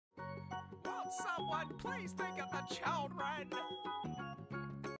Someone please think of the children.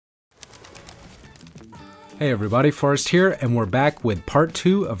 Hey everybody, Forrest here, and we're back with part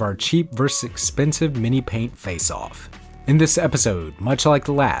 2 of our cheap versus expensive mini paint face-off. In this episode, much like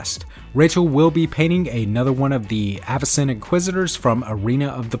the last, Rachel will be painting another one of the Avacyn Inquisitors from Arena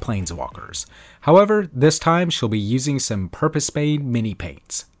of the Planeswalkers. However, this time she'll be using some purpose-made mini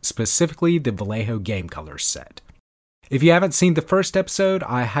paints, specifically the Vallejo Game Colors set. If you haven't seen the first episode,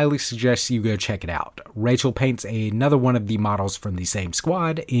 I highly suggest you go check it out. Rachel paints another one of the models from the same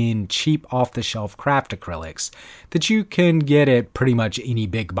squad in cheap off-the-shelf craft acrylics that you can get at pretty much any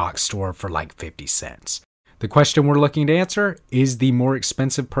big box store for like 50 cents. The question we're looking to answer, is the more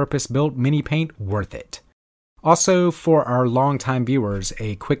expensive purpose-built mini paint worth it? Also, for our longtime viewers,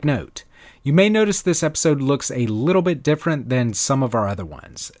 a quick note. You may notice this episode looks a little bit different than some of our other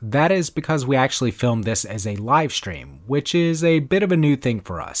ones. That is because we actually filmed this as a live stream, which is a bit of a new thing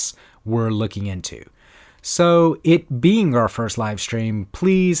for us we're looking into. So it being our first live stream,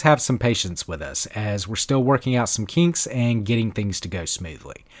 please have some patience with us as we're still working out some kinks and getting things to go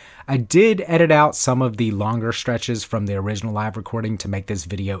smoothly. I did edit out some of the longer stretches from the original live recording to make this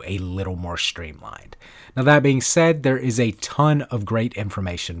video a little more streamlined. Now that being said, there is a ton of great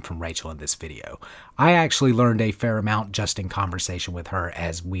information from Rachel in this video. I actually learned a fair amount just in conversation with her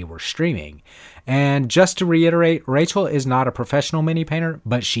as we were streaming. And just to reiterate, Rachel is not a professional mini painter,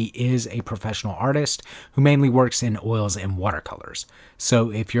 but she is a professional artist who mainly works in oils and watercolors.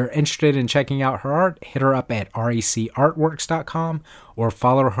 So if you're interested in checking out her art, hit her up at recartworks.com or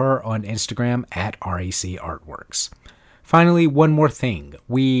follow her on Instagram at recartworks. Finally, one more thing.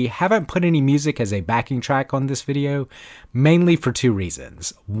 We haven't put any music as a backing track on this video, mainly for two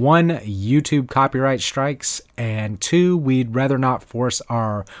reasons. One, YouTube copyright strikes, and two, we'd rather not force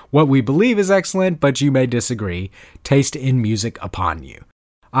our, what we believe is excellent, but you may disagree, taste in music upon you.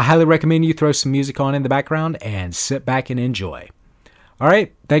 I highly recommend you throw some music on in the background and sit back and enjoy.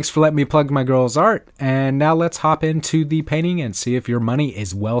 Alright, thanks for letting me plug my girl's art, and now let's hop into the painting and see if your money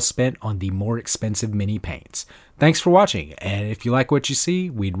is well spent on the more expensive mini paints. Thanks for watching, and if you like what you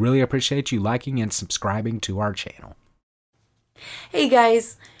see, we'd really appreciate you liking and subscribing to our channel. Hey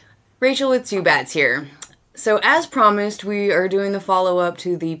guys, Rachel with TwoBats here. So as promised, we are doing the follow-up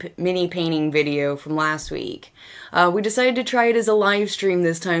to the mini painting video from last week. We decided to try it as a live stream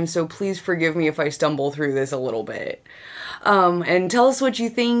this time, so please forgive me if I stumble through this a little bit. And tell us what you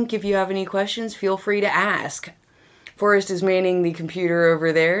think. If you have any questions, feel free to ask. Forrest is manning the computer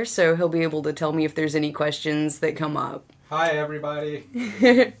over there, so he'll be able to tell me if there's any questions that come up. Hi everybody!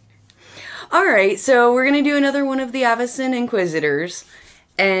 Alright, so we're going to do another one of the Avacyn Inquisitors,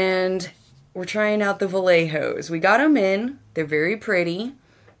 and we're trying out the Vallejos. We got them in. They're very pretty.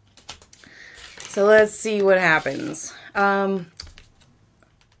 So let's see what happens. I'm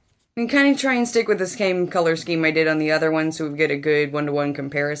kind of try and stick with the same color scheme I did on the other one so we get a good one-to-one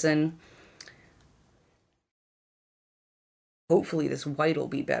comparison. Hopefully this white will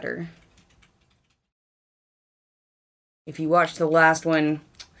be better. If you watched the last one,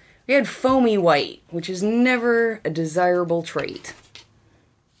 we had foamy white, which is never a desirable trait.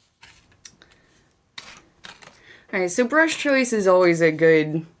 Alright, so brush choice is always a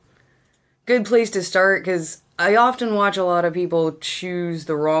good place to start, because I often watch a lot of people choose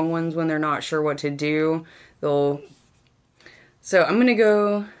the wrong ones when they're not sure what to do. So I'm going to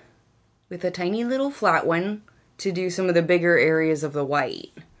go with a tiny little flat one to do some of the bigger areas of the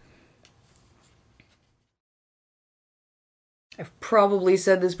white. I've probably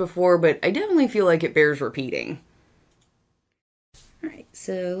said this before, but I definitely feel like it bears repeating. Alright,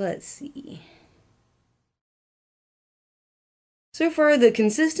 so let's see. So far, the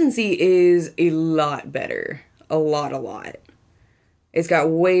consistency is a lot better. A lot. It's got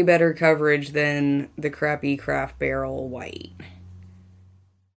way better coverage than the crappy Craft Barrel white.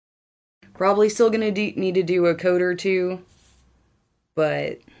 Probably still gonna need to do a coat or two,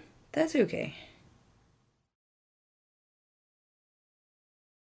 but that's okay.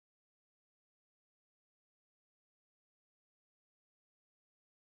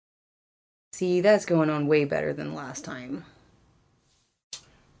 See, that's going on way better than last time.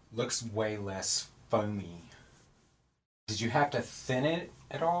 Looks way less foamy. Did you have to thin it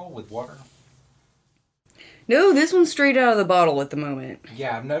at all with water? No, this one's straight out of the bottle at the moment.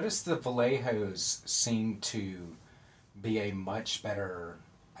 Yeah, I've noticed the Vallejos seem to be a much better,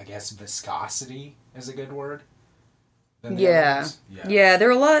 I guess, viscosity is a good word. Than the other ones. Yeah,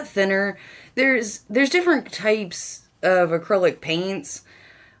 they're a lot thinner. There's different types of acrylic paints,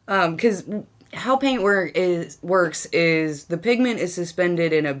 because how paint works is the pigment is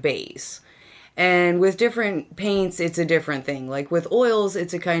suspended in a base. And with different paints, it's a different thing. Like with oils,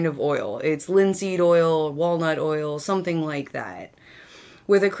 it's a kind of oil. It's linseed oil, walnut oil, something like that.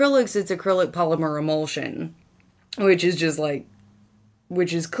 With acrylics, it's acrylic polymer emulsion, which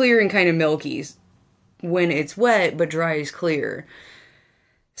is clear and kind of milky when it's wet, but dries clear.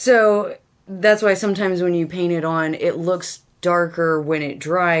 So that's why sometimes when you paint it on, it looks darker when it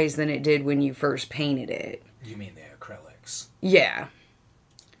dries than it did when you first painted it. You mean the acrylics? Yeah.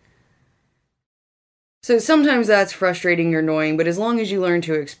 So sometimes that's frustrating or annoying, but as long as you learn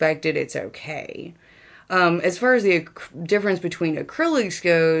to expect it, it's okay. As far as the difference between acrylics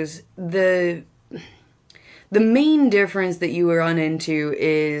goes, the main difference that you run into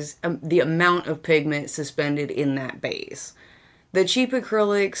is the amount of pigment suspended in that base. The cheap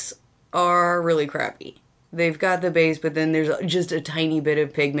acrylics are really crappy. They've got the base, but then there's just a tiny bit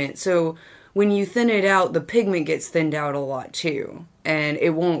of pigment. So when you thin it out, the pigment gets thinned out a lot too. And it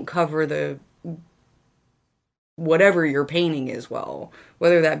won't cover the whatever you're painting as well.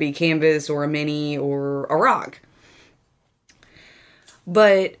 Whether that be canvas or a mini or a rock.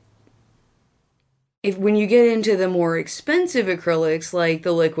 But when you get into the more expensive acrylics, like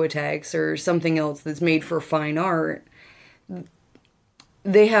the Liquitex or something else that's made for fine art,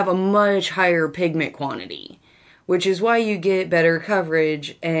 they have a much higher pigment quantity, which is why you get better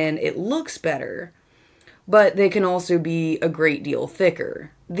coverage and it looks better, but they can also be a great deal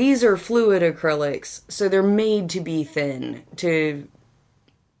thicker. These are fluid acrylics, so they're made to be thin.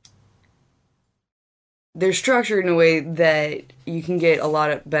 They're structured in a way that you can get a lot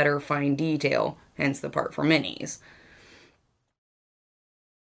of better fine detail, hence the part for minis.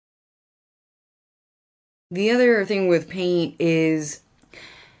 The other thing with paint is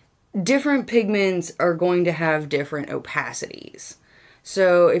different pigments are going to have different opacities.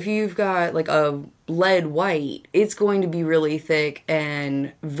 So if you've got like a lead white, it's going to be really thick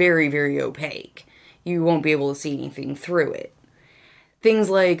and very, very opaque. You won't be able to see anything through it. Things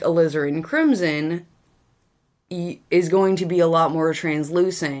like alizarin crimson is going to be a lot more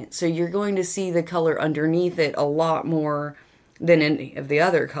translucent, so you're going to see the color underneath it a lot more than any of the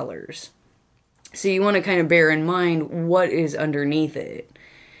other colors. So you want to kind of bear in mind what is underneath it.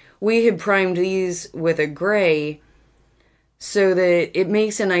 We had primed these with a gray so that it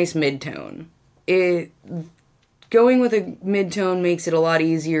makes a nice mid-tone. Going with a mid-tone makes it a lot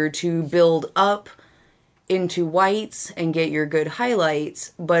easier to build up into whites and get your good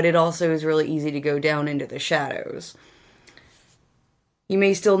highlights, but it also is really easy to go down into the shadows. You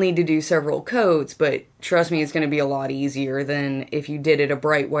may still need to do several coats, but trust me, it's going to be a lot easier than if you did it a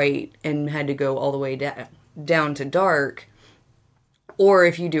bright white and had to go all the way down to dark, or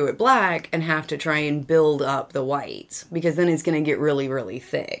if you do it black and have to try and build up the whites, because then it's going to get really, really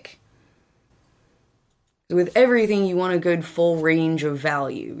thick. With everything, you want a good full range of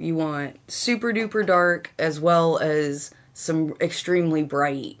value. You want super duper dark as well as some extremely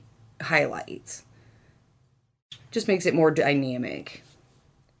bright highlights. Just makes it more dynamic.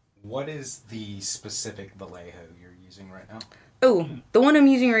 What is the specific Vallejo you're using right now? Oh, the one I'm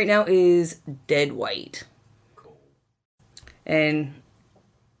using right now is dead white. Cool. And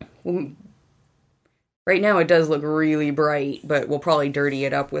right now it does look really bright, but we'll probably dirty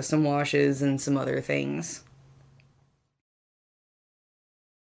it up with some washes and some other things.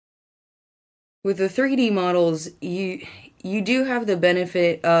 With the 3D models, you do have the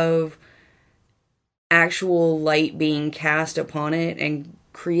benefit of actual light being cast upon it and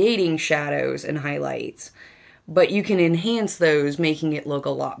creating shadows and highlights, but you can enhance those, making it look a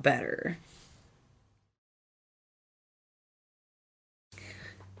lot better.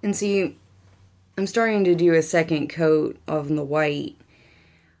 And see, I'm starting to do a second coat on the white.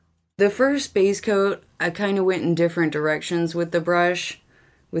 The first base coat, I kind of went in different directions with the brush,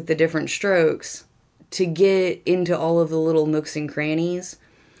 with the different strokes, to get into all of the little nooks and crannies.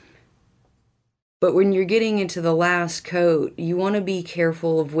 But when you're getting into the last coat, you want to be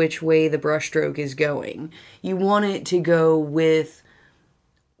careful of which way the brush stroke is going. You want it to go with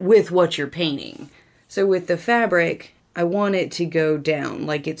what you're painting. So with the fabric, I want it to go down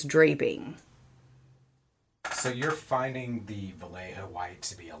like it's draping. So you're finding the Vallejo white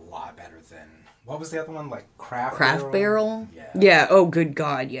to be a lot better than, what was the other one, like Craft Barrel? Yeah. Yeah, oh good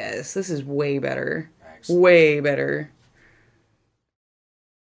God, yes. This is way better. Excellent. Way better.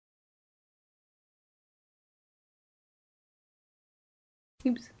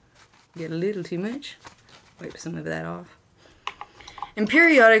 Oops. Get a little too much. Wipe some of that off. And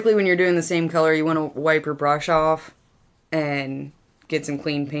periodically when you're doing the same color, you want to wipe your brush off and get some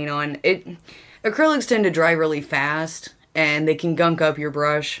clean paint on. Acrylics tend to dry really fast, and they can gunk up your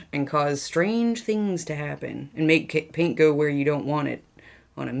brush and cause strange things to happen and make paint go where you don't want it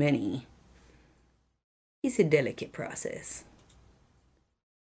on a mini. It's a delicate process.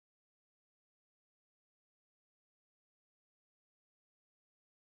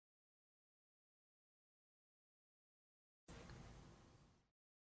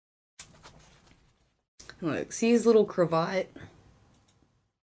 Look, see his little cravat?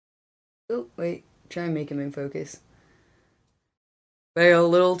 Oh, wait. Try and make him in focus. But I got a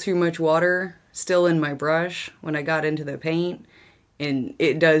little too much water still in my brush when I got into the paint, and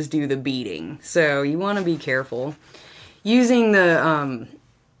it does do the beading. So you want to be careful. Using the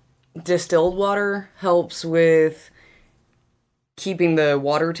distilled water helps with keeping the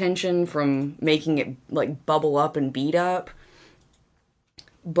water tension from making it like bubble up and bead up.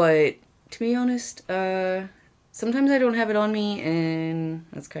 But to be honest, sometimes I don't have it on me, and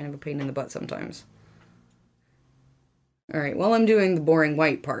that's kind of a pain in the butt sometimes. Alright, while I'm doing the boring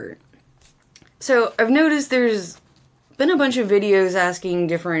white part. So, I've noticed there's been a bunch of videos asking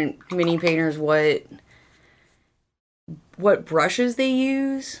different mini painters what brushes they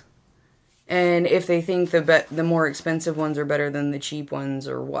use, and if they think the more expensive ones are better than the cheap ones,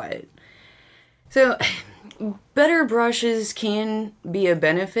 or what. So, better brushes can be a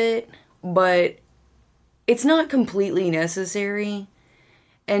benefit, but it's not completely necessary,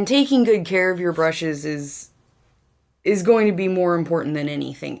 and taking good care of your brushes is going to be more important than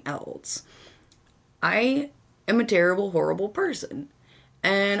anything else. I am a terrible, horrible person,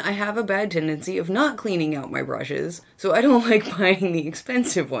 and I have a bad tendency of not cleaning out my brushes, so I don't like buying the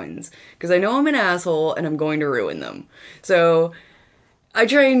expensive ones, because I know I'm an asshole and I'm going to ruin them. So I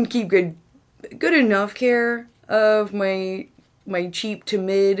try and keep good enough care of my cheap to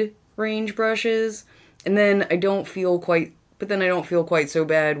mid range brushes, and then I don't feel quite so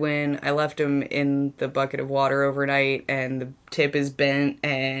bad when I left them in the bucket of water overnight and the tip is bent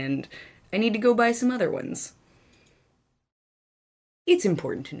and I need to go buy some other ones. It's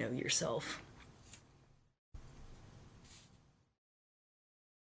important to know yourself.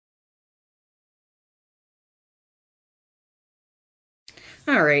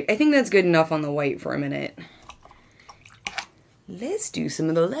 Alright, I think that's good enough on the white for a minute. Let's do some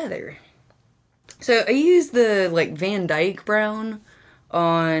of the leather. So I used the like Van Dyke brown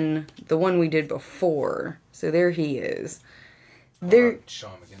on the one we did before. So there he is. There. Show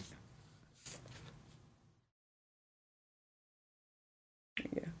him again.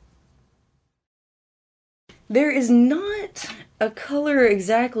 Yeah. There is not a color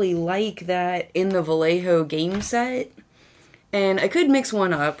exactly like that in the Vallejo game set. And I could mix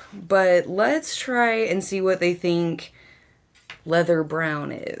one up, but let's try and see what they think leather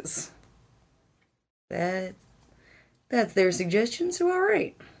brown is. That's their suggestion, so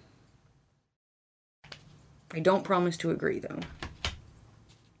alright. I don't promise to agree, though.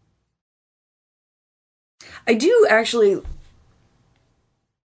 I do actually,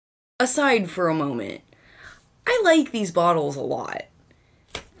 aside for a moment, I like these bottles a lot.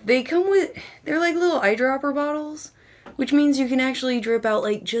 They're like little eyedropper bottles, which means you can actually drip out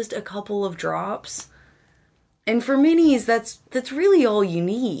like just a couple of drops. And for minis, that's really all you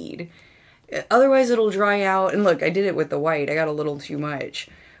need. Otherwise it'll dry out, and look, I did it with the white, I got a little too much.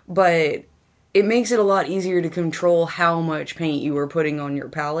 But it makes it a lot easier to control how much paint you are putting on your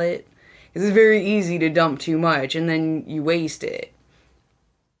palette. It's very easy to dump too much, and then you waste it.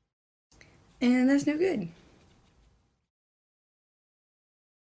 And that's no good.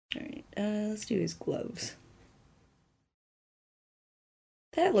 Alright, let's do his gloves.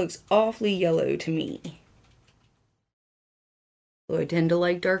 That looks awfully yellow to me. Though I tend to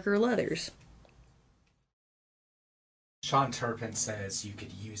like darker leathers. Sean Turpin says you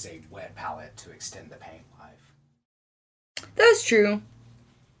could use a wet palette to extend the paint life. That's true.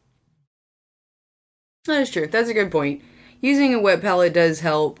 That is true. That's a good point. Using a wet palette does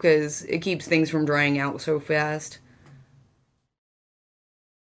help because it keeps things from drying out so fast.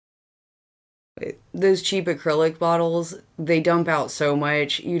 Those cheap acrylic bottles, they dump out so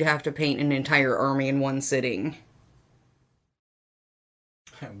much, you'd have to paint an entire army in one sitting.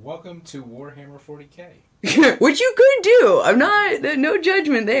 Welcome to Warhammer 40K. Which you could do. I'm not, no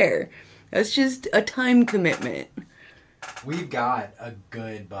judgment there. That's just a time commitment. We've got a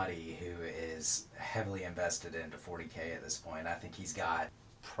good buddy who is heavily invested into 40K at this point. I think he's got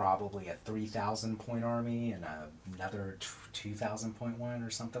probably a 3,000 point army and another 2,000 point one or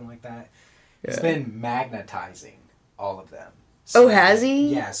something like that. Yeah. He's been magnetizing all of them. So, oh, has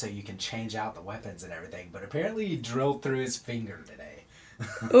he? Yeah, so you can change out the weapons and everything. But apparently he drilled through his finger today.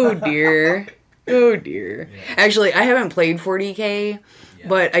 Oh, dear. Oh, dear. Yeah. Actually, I haven't played 40K,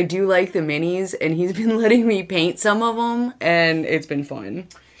 but I do like the minis, and he's been letting me paint some of them, and it's been fun.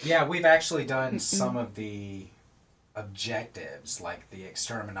 Yeah, we've actually done some of the objectives like the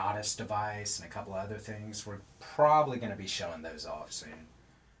exterminatus device and a couple of other things. We're probably going to be showing those off soon.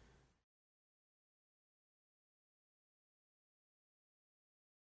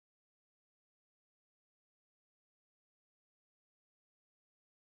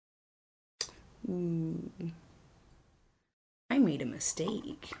 Ooh. I made a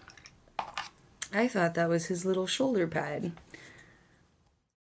mistake. I thought that was his little shoulder pad.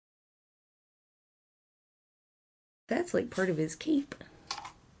 That's like part of his cape.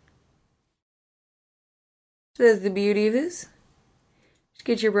 So that's the beauty of this. Just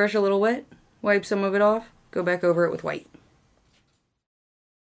get your brush a little wet, wipe some of it off, go back over it with white.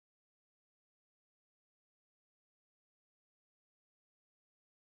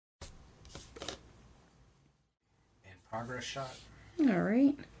 Progress shot.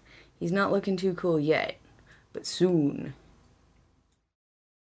 Alright. He's not looking too cool yet, but soon.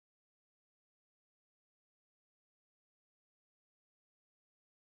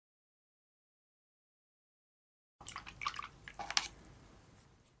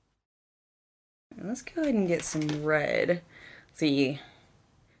 Let's go ahead and get some red. Let's see.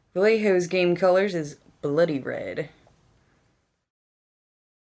 Vallejo's game colors is bloody red.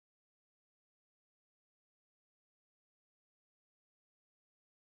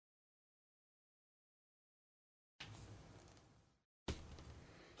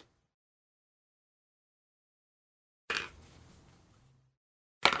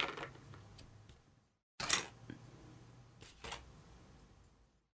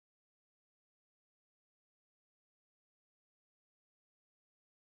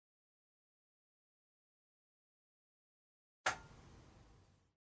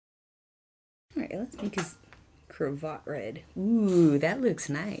 Alright, let's make his cravat red. Ooh, that looks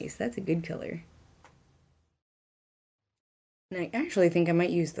nice. That's a good color. And I actually think I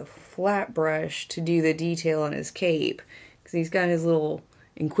might use the flat brush to do the detail on his cape, because he's got his little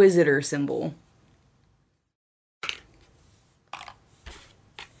Inquisitor symbol.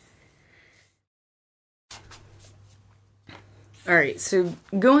 Alright, so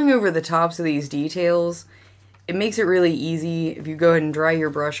going over the tops of these details, it makes it really easy if you go ahead and dry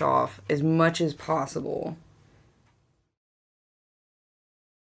your brush off as much as possible.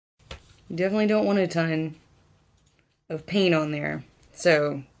 You definitely don't want a ton of paint on there.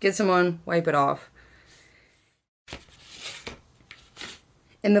 So get some on, wipe it off.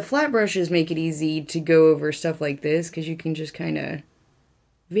 And the flat brushes make it easy to go over stuff like this because you can just kind of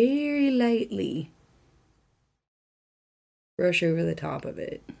very lightly brush over the top of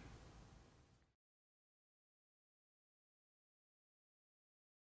it.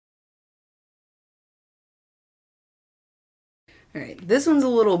 Alright, this one's a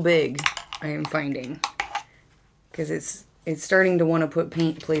little big, I am finding, because it's starting to want to put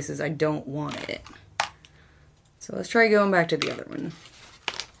paint places I don't want it. So let's try going back to the other one.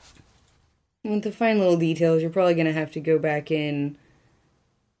 And with the fine little details, you're probably going to have to go back in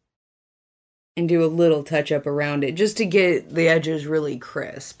and do a little touch up around it just to get the edges really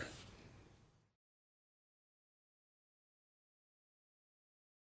crisp.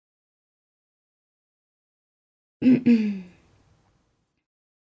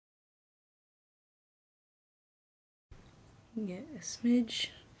 Get a smidge,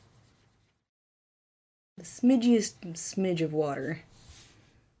 the smidgiest smidge of water.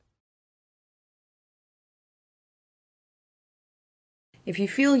 If you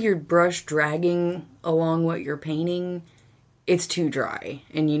feel your brush dragging along what you're painting, it's too dry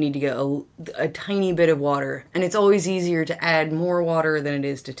and you need to get a tiny bit of water. And it's always easier to add more water than it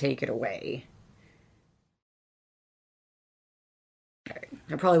is to take it away. Okay,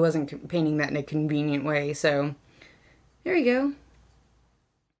 I probably wasn't painting that in a convenient way, so there we go.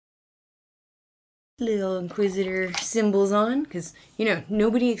 Little Inquisitor symbols on, because, you know,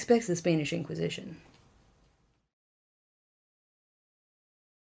 nobody expects the Spanish Inquisition.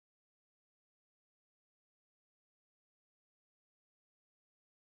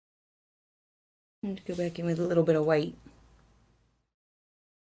 And go back in with a little bit of white.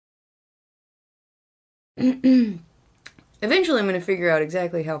 Eventually I'm going to figure out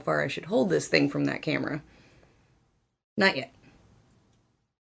exactly how far I should hold this thing from that camera. Not yet.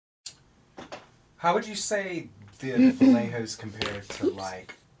 How would you say the Vallejos compared to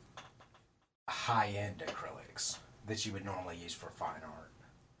like high-end acrylics that you would normally use for fine art?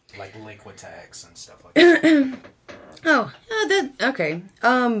 Like Liquitex and stuff like that. Okay.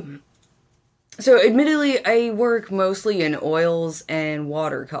 So admittedly, I work mostly in oils and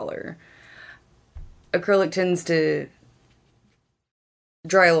watercolor. Acrylic tends to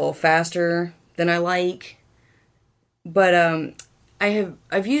dry a little faster than I like, but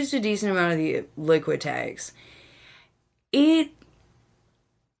I've used a decent amount of the Liquitex, It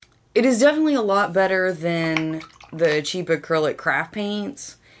is definitely a lot better than the cheap acrylic craft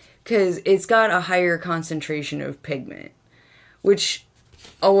paints because it's got a higher concentration of pigment, which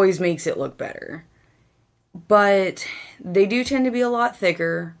always makes it look better. But they do tend to be a lot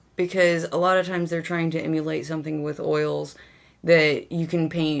thicker because a lot of times they're trying to emulate something with oils that you can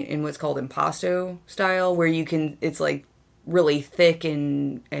paint in what's called impasto style, where it's like really thick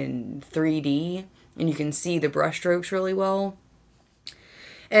and 3D, and you can see the brushstrokes really well.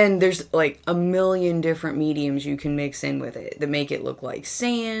 And there's like a million different mediums you can mix in with it that make it look like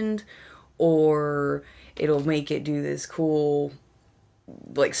sand, or it'll make it do this cool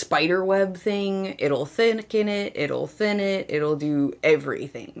like spider web thing. It'll thicken it, it'll thin it, it'll do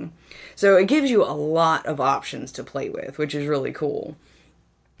everything. So it gives you a lot of options to play with, which is really cool.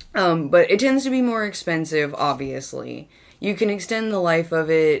 But it tends to be more expensive, obviously. You can extend the life of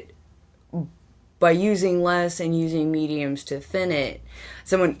it by using less and using mediums to thin it.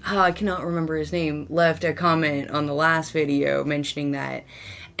 Someone, I cannot remember his name, left a comment on the last video mentioning that.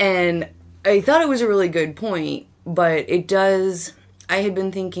 And I thought it was a really good point, but it does... I had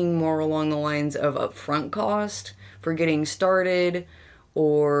been thinking more along the lines of upfront cost for getting started,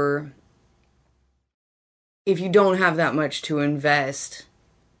 or if you don't have that much to invest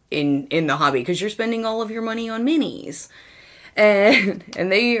in the hobby, because you're spending all of your money on minis. And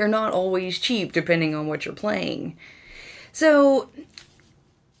they are not always cheap depending on what you're playing. So,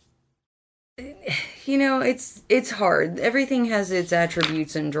 you know, it's hard. Everything has its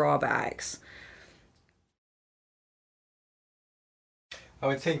attributes and drawbacks. I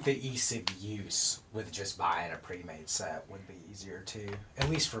would think the ease of use with just buying a pre-made set would be easier too,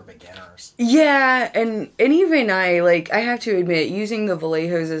 at least for beginners. Yeah, and even I have to admit, using the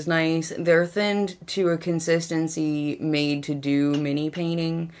Vallejos is nice. They're thinned to a consistency made to do mini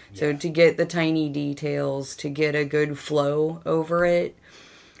painting. Yeah. So to get the tiny details, to get a good flow over it.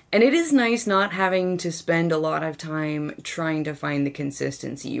 And it is nice not having to spend a lot of time trying to find the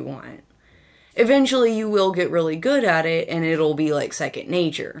consistency you want. Eventually you will get really good at it and it'll be like second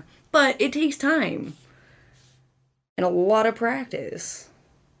nature. But it takes time. And a lot of practice.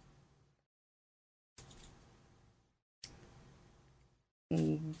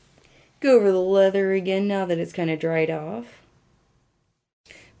 Go over the leather again now that it's kind of dried off.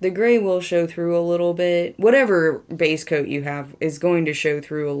 The gray will show through a little bit. Whatever base coat you have is going to show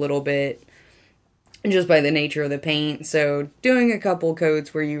through a little bit just by the nature of the paint. So doing a couple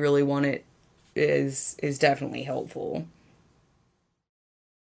coats where you really want it is definitely helpful.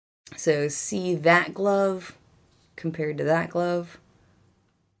 So see that glove compared to that glove.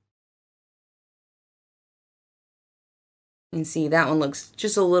 And see that one looks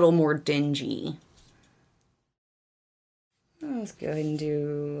just a little more dingy. Let's go ahead and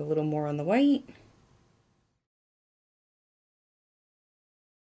do a little more on the white.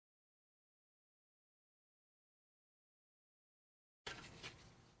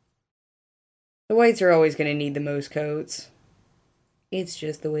 The whites are always going to need the most coats. It's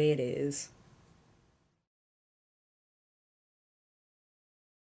just the way it is.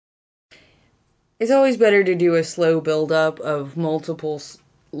 It's always better to do a slow buildup of multiple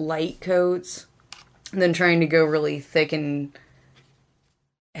light coats than trying to go really thick and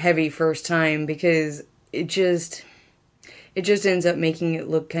heavy first time, because it just ends up making it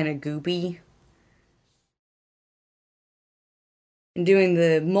look kind of goopy. And doing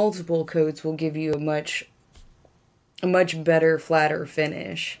the multiple coats will give you a much better, flatter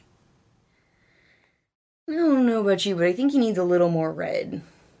finish. I don't know about you, but I think he needs a little more red.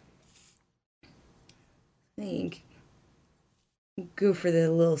 I think go for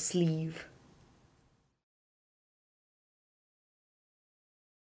the little sleeve.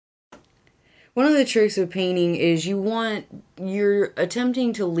 One of the tricks of painting is you're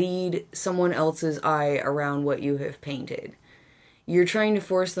attempting to lead someone else's eye around what you have painted. You're trying to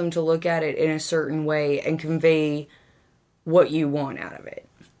force them to look at it in a certain way and convey what you want out of it.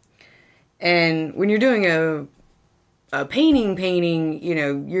 And when you're doing a painting, you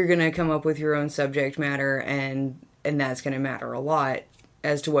know, you're going to come up with your own subject matter, and that's going to matter a lot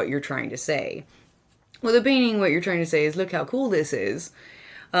as to what you're trying to say. With a painting, what you're trying to say is, look how cool this is.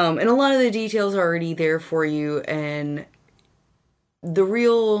 And a lot of the details are already there for you, and the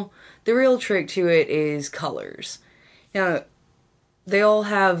real trick to it is colors. Now, they all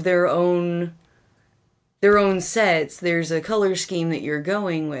have their own sets. There's a color scheme that you're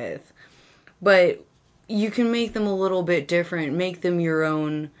going with, but you can make them a little bit different, make them your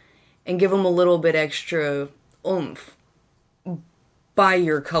own, and give them a little bit extra oomph by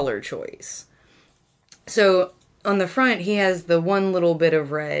your color choice. So on the front, he has the one little bit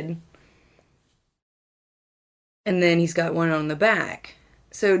of red. And then he's got one on the back.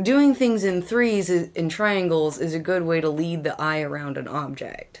 So doing things in threes in triangles is a good way to lead the eye around an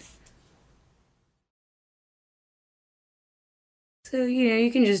object. So, you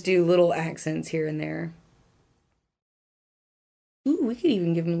can just do little accents here and there. Ooh, we could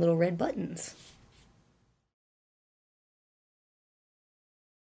even give him little red buttons.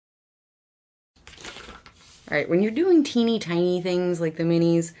 Alright, when you're doing teeny tiny things like the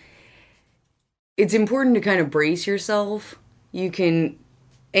minis, it's important to kind of brace yourself. You can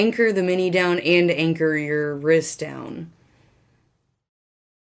anchor the mini down and anchor your wrist down.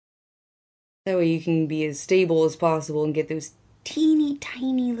 That way you can be as stable as possible and get those teeny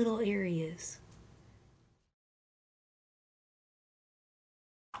tiny little areas.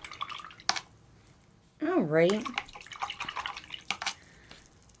 Alright.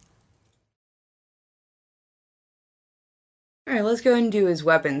 Alright, let's go ahead and do his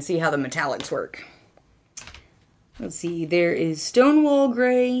weapon, see how the metallics work. Let's see, there is Stonewall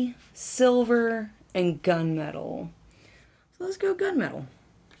Gray, Silver, and Gunmetal. So let's go Gunmetal.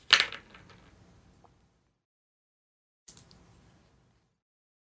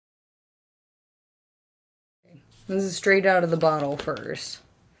 This is straight out of the bottle first.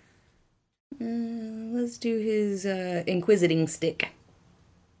 Let's do his Inquisiting Stick.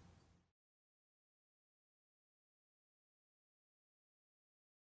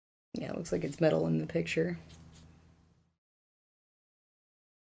 Yeah, looks like it's metal in the picture.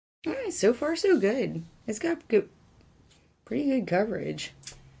 Alright, so far so good. It's got pretty good coverage.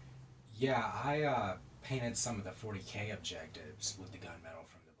 Yeah, I painted some of the 40K objectives with the gunmetal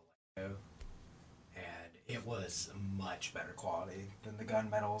from the Vallejo, and it was much better quality than the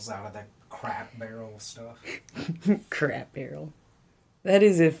gunmetals out of the crap barrel stuff. Crap barrel. That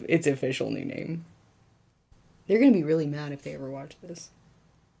is its official new name. They're gonna be really mad if they ever watch this.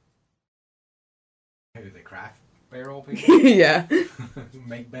 Who, the craft barrel people? Yeah.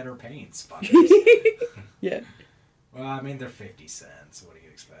 Make better paints, fuckers. Yeah. Well, I mean, they're 50 cents. What do you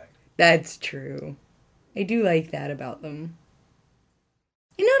expect? That's true. I do like that about them.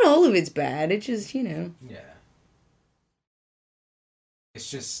 And not all of it's bad. It's just, Yeah.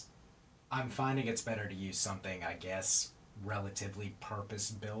 It's just, I'm finding it's better to use something, I guess, relatively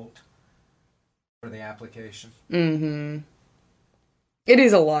purpose-built for the application. Mm-hmm. It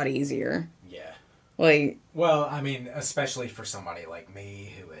is a lot easier. Yeah. Like... Well, I mean, especially for somebody like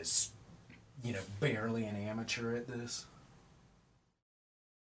me who is, barely an amateur at this.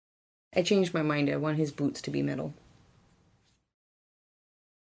 I changed my mind. I want his boots to be metal.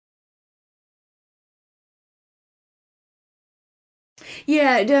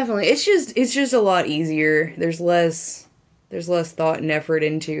 Yeah, definitely. It's just a lot easier. There's less thought and effort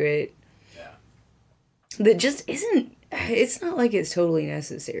into it. Yeah. That just isn't. It's not like it's totally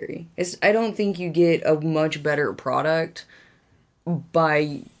necessary. I don't think you get a much better product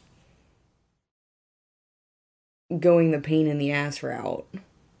by going the pain in the ass route.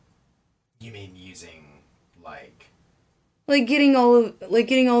 You mean using getting all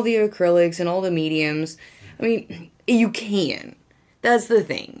the acrylics and all the mediums. I mean, you can. That's the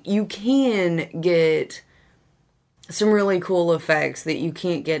thing. You can get some really cool effects that you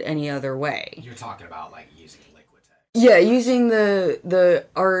can't get any other way. You're talking about using Liquitex. Yeah, using the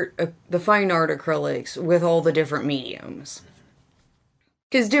fine art acrylics with all the different mediums.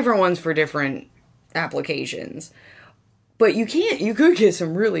 Because different ones for different applications. But you could get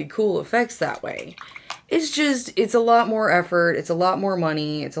some really cool effects that way. It's a lot more effort, it's a lot more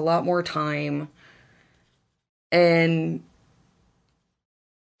money, it's a lot more time. And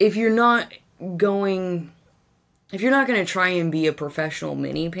if you're not going to try and be a professional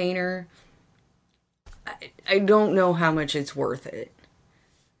mini painter, I don't know how much it's worth it.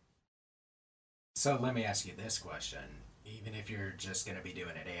 So let me ask you this question. Even if you're just going to be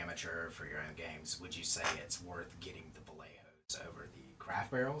doing it amateur for your own games, would you say it's worth getting the Vallejos over the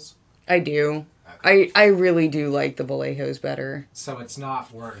craft barrels? I do. Okay. I really do like the Vallejos better. So it's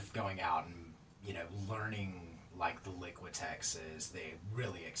not worth going out and, learning the Liquitexes, the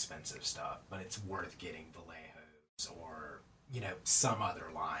really expensive stuff, but it's worth getting Vallejos or, some other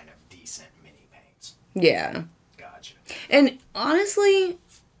line of decent mini paints. Yeah. Gotcha. And honestly,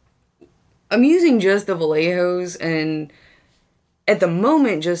 I'm using just the Vallejos and at the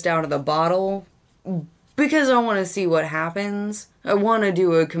moment just out of the bottle because I want to see what happens. I want to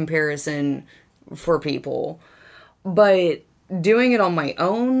do a comparison for people. But doing it on my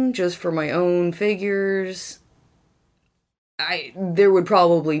own, just for my own figures, there would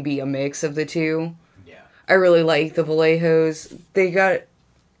probably be a mix of the two. Yeah. I really like the Vallejos. They've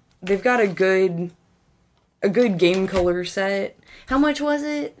got a good game color set. How much was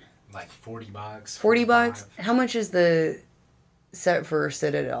it? like $40. 40 bucks? 45. How much is the set for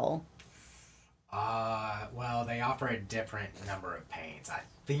Citadel? Well, they offer a different number of paints. I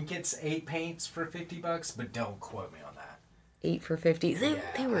think it's 8 paints for $50, but don't quote me on that. 8 for 50.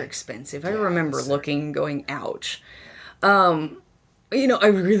 They were expensive. I yeah, remember looking and going, ouch. You know, I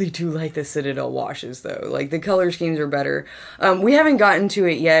really do like the Citadel washes, though. Like, the color schemes are better. We haven't gotten to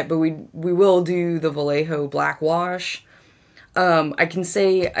it yet, but we will do the Vallejo Black Wash. I can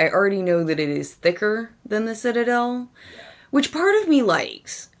say I already know that it is thicker than the Citadel, which part of me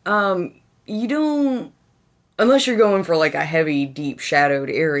likes. You don't... Unless you're going for, like, a heavy, deep, shadowed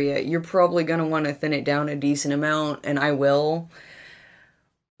area, you're probably going to want to thin it down a decent amount, and I will.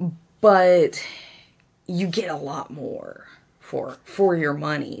 But you get a lot more for your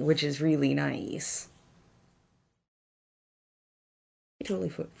money, which is really nice. I totally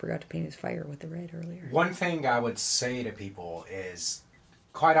forgot to paint his fire with the red earlier. One thing I would say to people is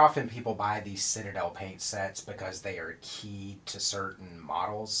quite often people buy these Citadel paint sets because they are key to certain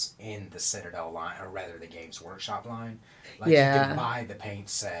models in the Citadel line, or rather the Games Workshop line. Like you can buy the paint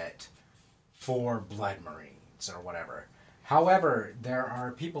set for Blood Marines or whatever. However, there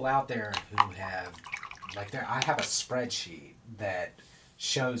are people out there who have, like, I have a spreadsheet that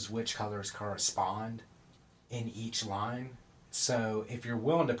shows which colors correspond in each line. So if you're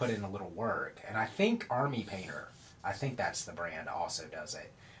willing to put in a little work, and I think Army Painter, I think that's the brand, also does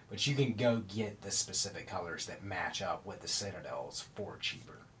it. But you can go get the specific colors that match up with the Citadels for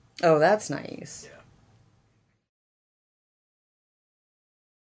cheaper. Oh, that's nice. Yeah.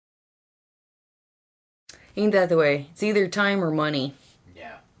 Ain't that the way? It's either time or money.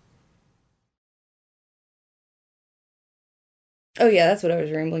 Yeah. Oh yeah, that's what I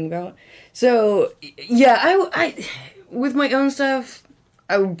was rambling about. So, yeah, I with my own stuff,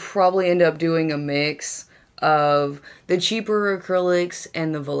 I would probably end up doing a mix of the cheaper acrylics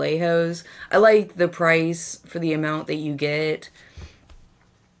and the Vallejos. I like the price for the amount that you get.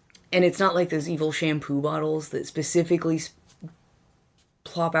 And it's not like those evil shampoo bottles that specifically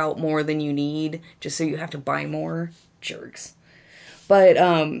plop out more than you need just so you have to buy more. Jerks. But,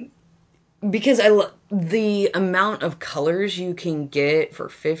 because the amount of colors you can get for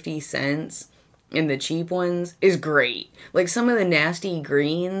 50 cents in the cheap ones is great. Like some of the nasty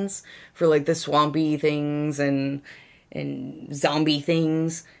greens for like the swampy things and zombie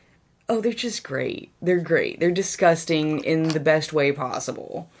things. Oh, they're just great. They're great. They're disgusting in the best way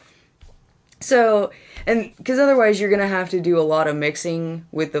possible. So, and because otherwise you're going to have to do a lot of mixing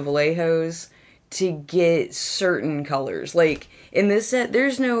with the Vallejos to get certain colors. Like, in this set,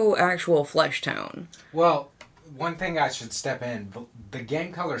 there's no actual flesh tone. Well, one thing I should step in, the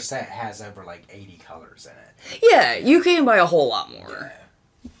game color set has over like 80 colors in it. Yeah, you can buy a whole lot more.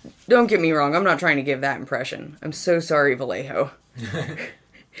 Yeah. Don't get me wrong, I'm not trying to give that impression. I'm so sorry, Vallejo.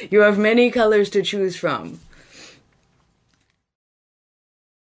 You have many colors to choose from.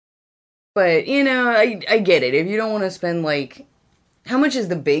 But, you know, I get it. If you don't want to spend, like... How much is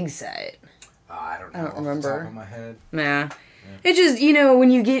the big set? I don't know. I don't remember. Off the top of my head. Nah. Yeah. It just, you know, when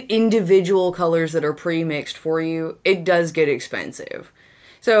you get individual colors that are pre-mixed for you, it does get expensive.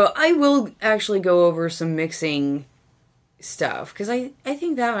 So I will actually go over some mixing stuff, because I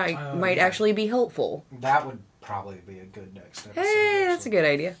think that might actually be helpful. That would probably be a good next episode. Hey, that's a good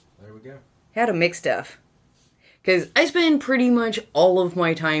idea. There we go. How to mix stuff. Because I spend pretty much all of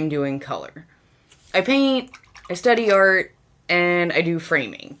my time doing color. I paint, I study art, and I do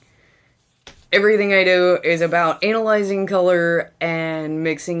framing. Everything I do is about analyzing color and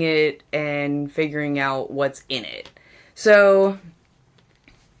mixing it and figuring out what's in it. So,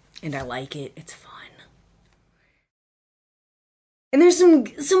 and I like it. It's fun. And there's some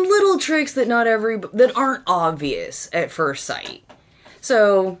little tricks that that aren't obvious at first sight.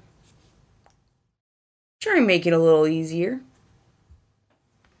 So, try and make it a little easier.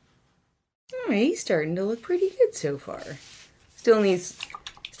 Alright, he's starting to look pretty good so far. Still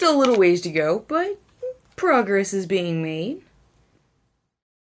a little ways to go, but progress is being made.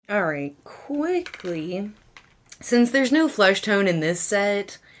 Alright, quickly. Since there's no flesh tone in this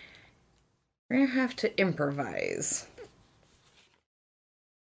set, we're gonna have to improvise.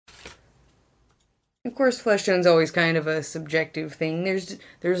 Of course, flesh tone's always kind of a subjective thing.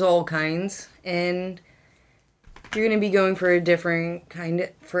 There's all kinds, and you're gonna be going for a different kind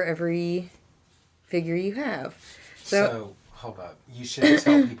for every figure you have. So hold up. You should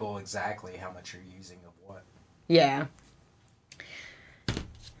tell people exactly how much you're using of what. Yeah.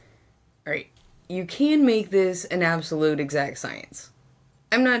 Alright. You can make this an absolute exact science.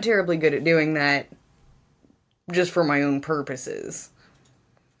 I'm not terribly good at doing that just for my own purposes.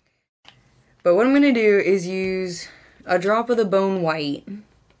 But what I'm going to do is use a drop of the bone white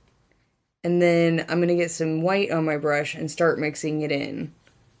And then I'm going to get some white on my brush and start mixing it in.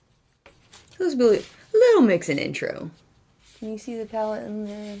 So this will be a little mixing intro. Can you see the palette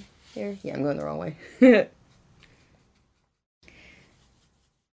in there? Yeah, I'm going the wrong way. So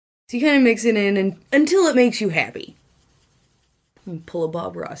you kind of mix it in until it makes you happy. Pull a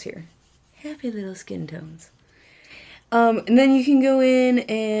Bob Ross here. Happy little skin tones. And then you can go in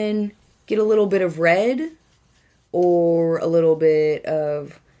and get a little bit of red or a little bit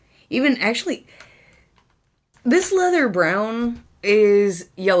of even actually this leather brown is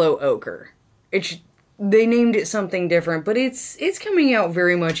yellow ochre. They named it something different, but it's coming out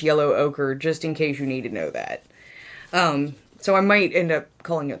very much yellow ochre, just in case you need to know that. So I might end up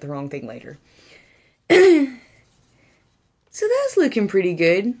calling it the wrong thing later. So that's looking pretty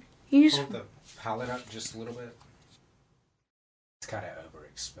good. You just hold the palette up just a little bit. It's kind of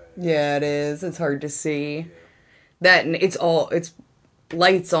overexposed. Yeah, it is. It's hard to see. Yeah. That and it's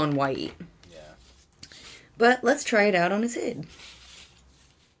lights on white. Yeah. But let's try it out on his head.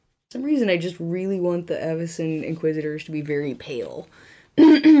 For some reason, I just really want the Avacyn Inquisitors to be very pale.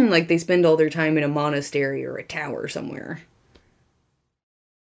 Like they spend all their time in a monastery or a tower somewhere.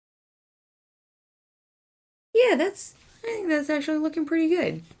 Yeah, I think that's actually looking pretty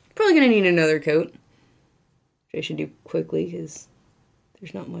good. Probably gonna need another coat. Which I should do quickly, because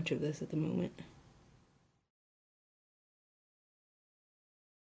there's not much of this at the moment.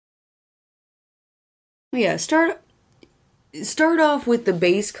 Yeah, start off with the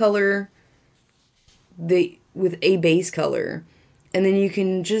base color, with a base color, and then you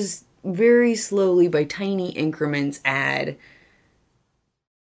can just very slowly, by tiny increments, add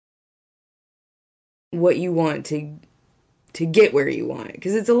what you want to get where you want it.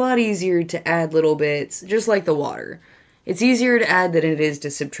 Because it's a lot easier to add little bits, just like the water. It's easier to add than it is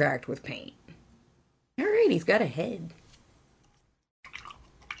to subtract with paint. Alright, he's got a head.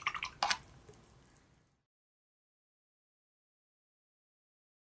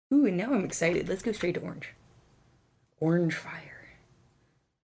 Ooh, and now I'm excited. Let's go straight to orange. Orange fire.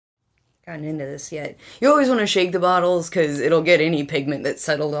 Gotten into this yet. You always want to shake the bottles because it'll get any pigment that's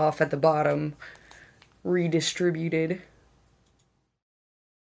settled off at the bottom redistributed.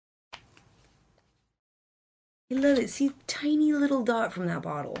 I love it. See, tiny little dot from that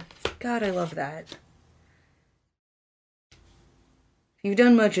bottle. God, I love that. If you've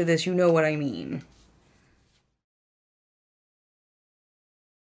done much of this, you know what I mean.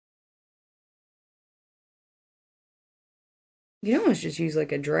 You can almost just use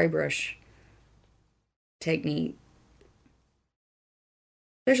like a dry brush technique.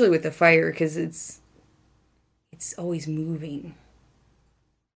 Especially with the fire, because it's always moving.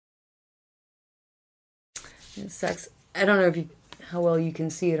 It sucks. I don't know how well you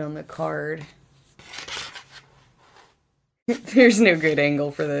can see it on the card. There's no good angle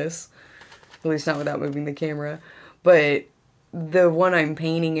for this. At least not without moving the camera. But the one I'm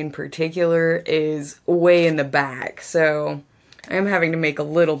painting in particular is way in the back, so I'm having to make a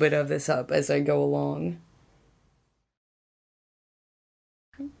little bit of this up as I go along.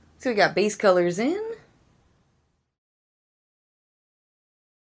 So we got base colors in.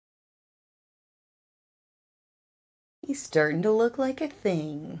 He's starting to look like a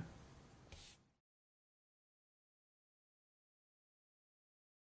thing.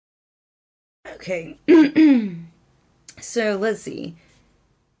 Okay. So let's see.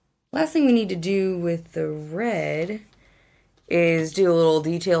 Last thing we need to do with the red is do a little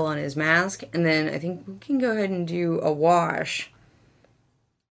detail on his mask, and then I think we can go ahead and do a wash.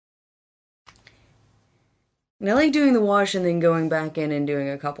 And I like doing the wash and then going back in and doing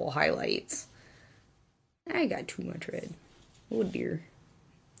a couple highlights. I got too much red. Oh dear.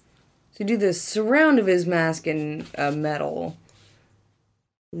 So do the surround of his mask in metal.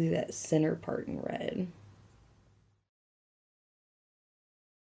 Leave that center part in red.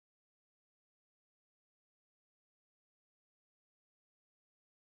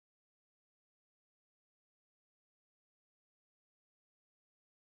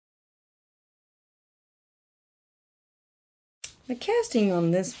 The casting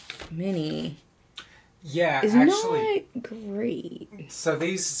on this mini is actually not great. So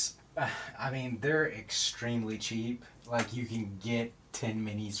these, I mean, they're extremely cheap. Like, you can get 10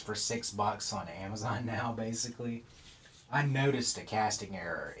 minis for $6 on Amazon now, basically. I noticed a casting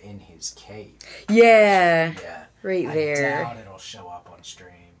error in his cape. Yeah, right there. I doubt it'll show up on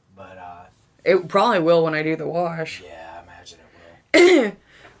stream, but it probably will when I do the wash. Yeah, I imagine it will.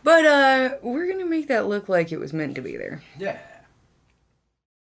 But we're gonna make that look like it was meant to be there. Yeah.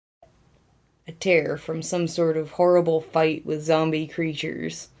 A tear from some sort of horrible fight with zombie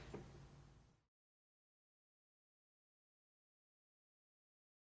creatures.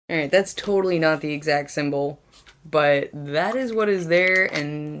 Alright, that's totally not the exact symbol, but that is what is there,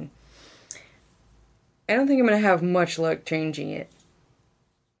 and I don't think I'm going to have much luck changing it.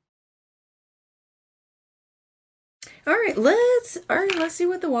 Alright, let's see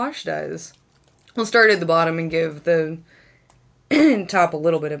what the wash does. We'll start at the bottom and give the top a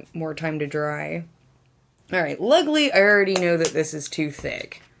little bit more time to dry. Alright, luckily I already know that this is too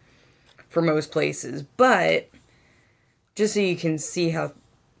thick for most places, but just so you can see how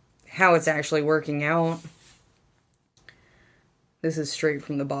it's actually working out, this is straight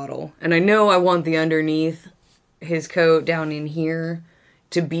from the bottle. And I know I want the underneath, his coat down in here,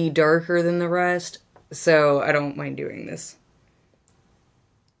 to be darker than the rest, so I don't mind doing this.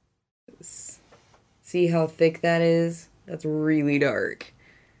 See how thick that is? That's really dark.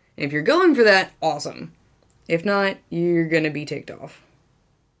 And if you're going for that, awesome. If not, you're gonna be ticked off.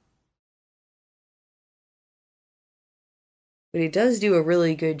 But it does do a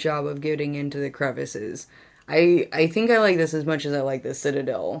really good job of getting into the crevices. I think I like this as much as I like the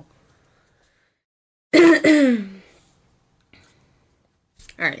Citadel.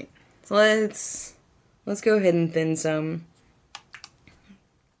 Alright, so let's go ahead and thin some.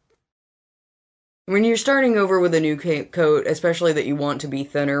 When you're starting over with a new coat, especially that you want to be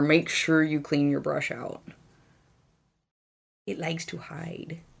thinner, make sure you clean your brush out. It likes to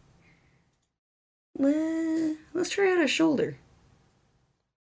hide. Let's try out a shoulder.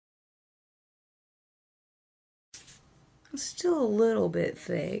 It's still a little bit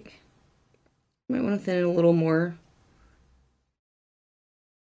thick. Might want to thin it a little more.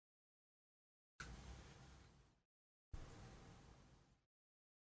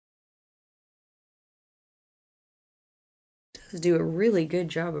 It does do a really good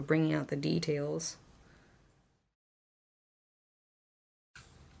job of bringing out the details.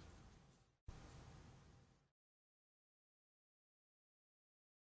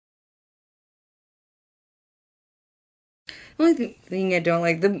 The only thing I don't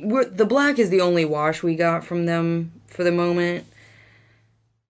like, the black is the only wash we got from them for the moment.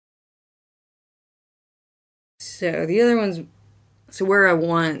 So the other ones, so where I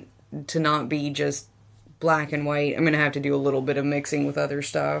want to not be just black and white, I'm going to have to do a little bit of mixing with other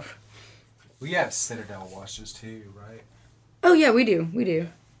stuff. We have Citadel washes too, right? Oh yeah, we do.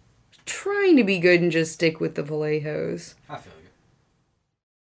 Trying to be good and just stick with the Vallejos. I feel you.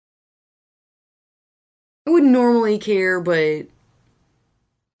 I wouldn't normally care, but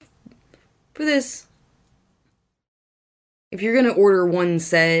for this, if you're gonna order one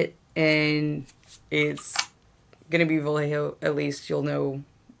set and it's gonna be Vallejo, at least you'll know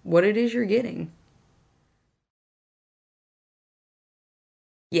what it is you're getting.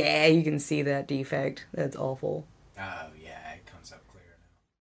 Yeah, you can see that defect. That's awful. Oh, yeah, it comes up clear now.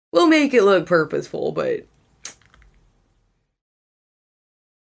 We'll make it look purposeful, but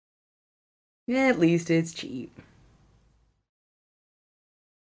at least it's cheap.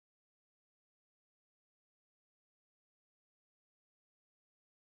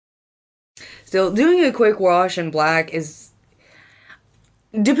 Still, doing a quick wash in black is,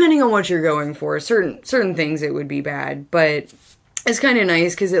 depending on what you're going for, certain things it would be bad, but it's kind of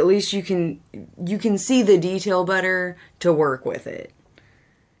nice because at least you can see the detail better to work with it.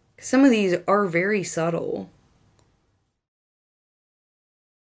 Some of these are very subtle.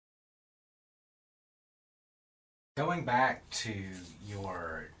 Going back to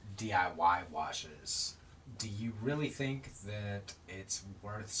your DIY washes, do you really think that it's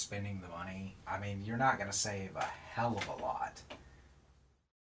worth spending the money? I mean, you're not going to save a hell of a lot.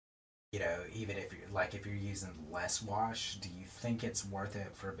 You know, even if you're using less wash, do you think it's worth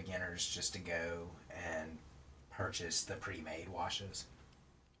it for beginners just to go and purchase the pre-made washes?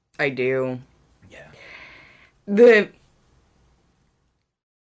 I do. Yeah.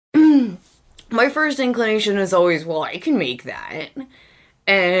 My first inclination is always, well, I can make that.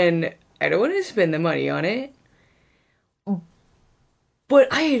 And I don't want to spend the money on it. But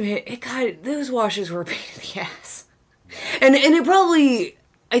I admit, those washes were a pain in the ass. And it probably,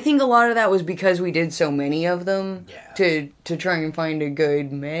 I think a lot of that was because we did so many of them to try and find a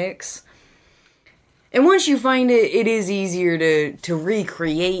good mix. And once you find it, it is easier to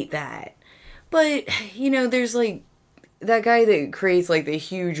recreate that. But, you know, there's like that guy that creates like the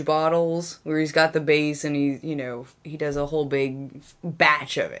huge bottles where he's got the base and he does a whole big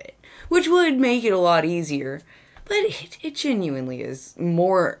batch of it, which would make it a lot easier. But it genuinely is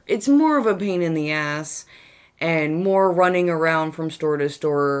it's more of a pain in the ass and more running around from store to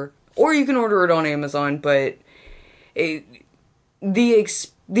store, or you can order it on Amazon, but the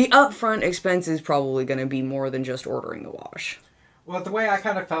upfront expense is probably going to be more than just ordering the wash. Well, the way I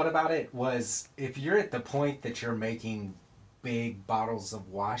kind of felt about it was, if you're at the point that you're making big bottles of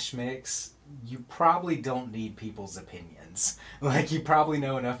wash mix, you probably don't need people's opinions. Like, you probably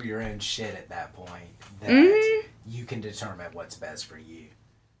know enough of your own shit at that point that you can determine what's best for you.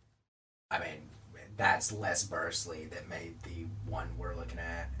 I mean, that's Les Bursley that made the one we're looking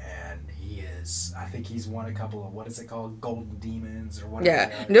at, and I think he's won a couple of, what is it called, Golden Demons or whatever.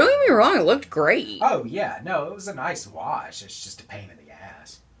 Yeah, don't get me wrong, it looked great. Oh yeah, no, it was a nice wash. It's just a pain in the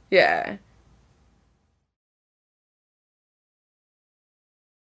ass. Yeah.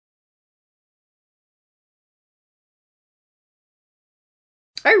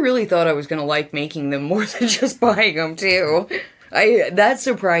 I really thought I was gonna like making them more than just buying them too. That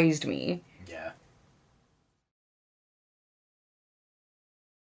surprised me. Yeah.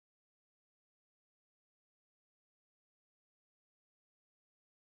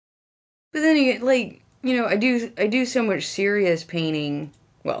 But then again, like, you know, I do so much serious painting.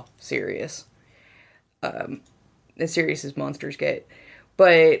 Well, serious. As serious as monsters get.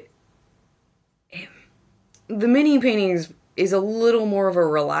 But the mini paintings is a little more of a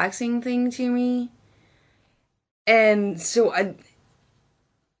relaxing thing to me. And so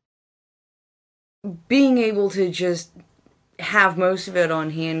being able to just have most of it on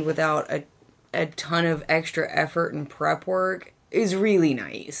hand without a ton of extra effort and prep work is really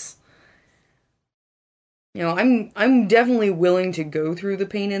nice. You know, I'm definitely willing to go through the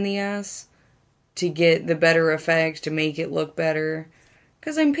pain in the ass to get the better effects, to make it look better,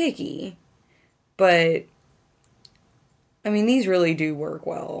 because I'm picky. But, I mean, these really do work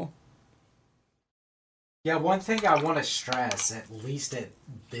well. Yeah, one thing I want to stress, at least at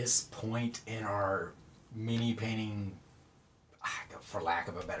this point in our mini painting, for lack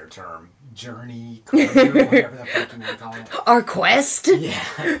of a better term, journey, career, whatever the fuck you want to call it. Our quest?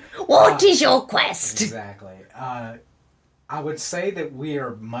 Yeah. What is your quest? Exactly. I would say that we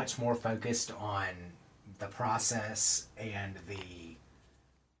are much more focused on the process and the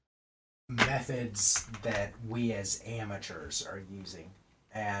methods that we as amateurs are using.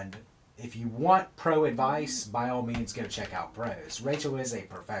 And if you want pro advice, by all means go check out pros. Rachel is a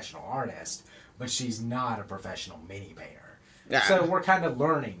professional artist, but she's not a professional mini painter. Yeah. So we're kind of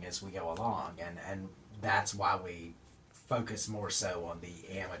learning as we go along, and that's why we focus more so on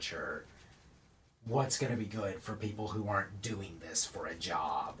the amateur. What's going to be good for people who aren't doing this for a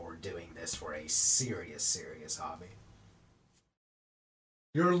job or doing this for a serious hobby.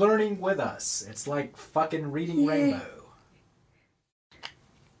 You're learning with us. It's like fucking reading Rainbow.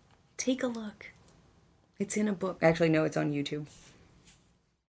 Take a look. It's in a book. Actually, no, it's on YouTube.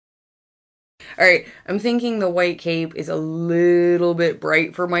 Alright, I'm thinking the white cape is a little bit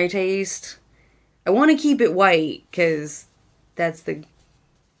bright for my taste. I want to keep it white, because that's the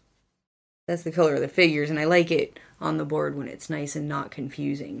color of the figures, and I like it on the board when it's nice and not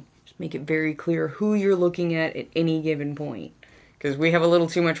confusing. Just make it very clear who you're looking at any given point, because we have a little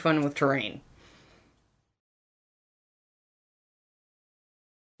too much fun with terrain.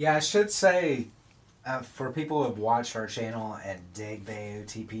 Yeah, I should say, for people who have watched our channel and dig the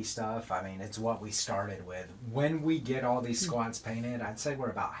AOTP stuff, I mean, it's what we started with. When we get all these squads painted, I'd say we're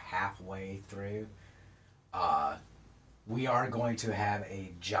about halfway through. We are going to have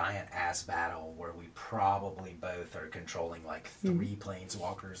a giant ass battle where we probably both are controlling like 3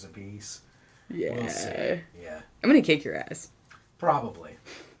 planeswalkers apiece. Yeah. We'll see. Yeah. I'm gonna kick your ass. Probably.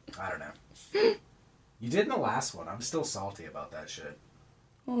 I don't know. You did in the last one. I'm still salty about that shit.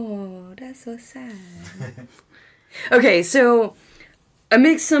 Oh, that's so sad. Okay, so I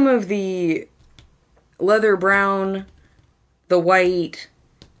mixed some of the leather brown, the white,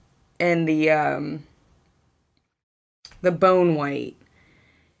 and the bone white,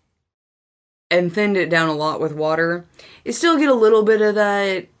 and thinned it down a lot with water. You still get a little bit of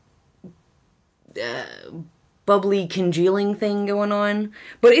that bubbly congealing thing going on,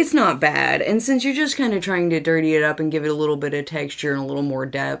 but it's not bad. And since you're just kind of trying to dirty it up and give it a little bit of texture and a little more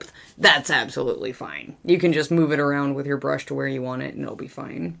depth, that's absolutely fine. You can just move it around with your brush to where you want it and it'll be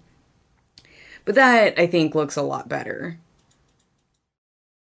fine. But that, I think, looks a lot better.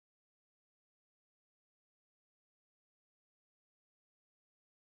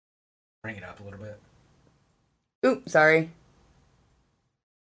 Bring it up a little bit. Oop, sorry.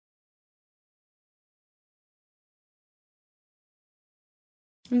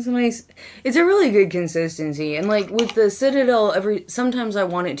 It's a really good consistency, and like with the Citadel, sometimes I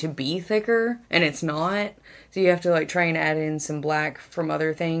want it to be thicker, and it's not, so you have to like try and add in some black from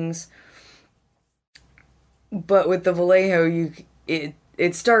other things. But with the Vallejo,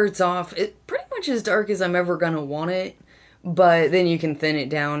 it starts off pretty much as dark as I'm ever gonna want it, but then you can thin it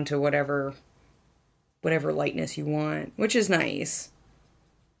down to whatever lightness you want, which is nice.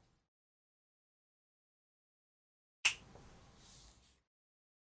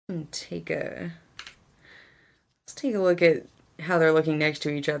 Let's take a look at how they're looking next to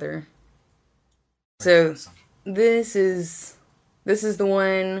each other. So this is the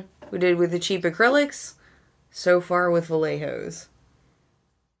one we did with the cheap acrylics. So far with Vallejos.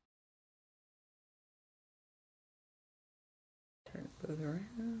 Turn both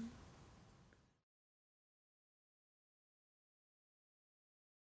around.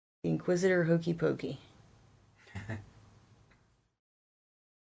 The Inquisitor Hokey Pokey.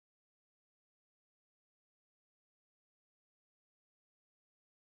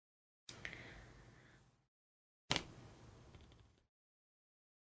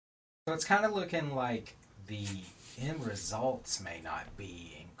 So it's kind of looking like the end results may not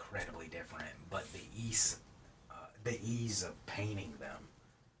be incredibly different, but the ease of painting them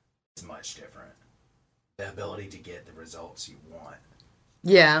is much different. The ability to get the results you want.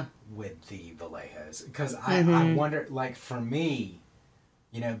 Yeah. With the Vallejos. Because I wonder, like, for me,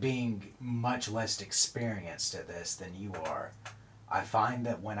 you know, being much less experienced at this than you are, I find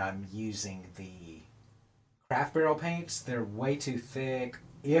that when I'm using the craft barrel paints, they're way too thick.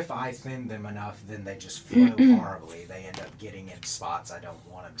 If I thin them enough, then they just flow horribly. They end up getting in spots I don't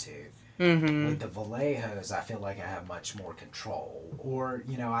want them to. Mm-hmm. With the Vallejos, I feel like I have much more control. Or,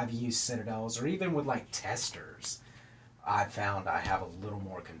 you know, I've used Citadels, or even with, like, testers, I've found I have a little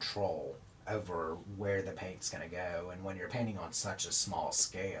more control over where the paint's going to go. And when you're painting on such a small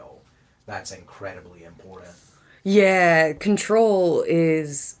scale, that's incredibly important. Yeah, control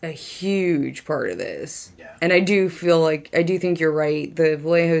is a huge part of this. Yeah. And I do think you're right. The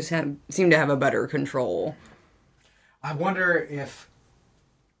Vallejos seem to have a better control. I wonder if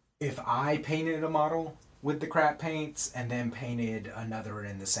I painted a model with the crap paints and then painted another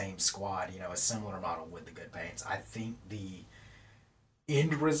in the same squad, you know, a similar model with the good paints, I think the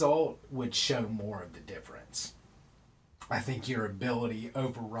end result would show more of the difference. I think your ability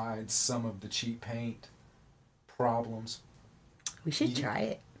overrides some of the cheap paint problems. We should try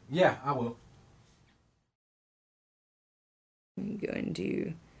it. Yeah, I will. Let me go and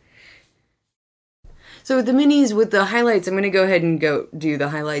do... So with the minis, with the highlights, I'm going to go ahead and go do the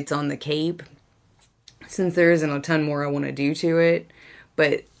highlights on the cape, since there isn't a ton more I want to do to it.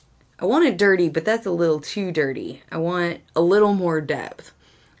 But I want it dirty, but that's a little too dirty. I want a little more depth.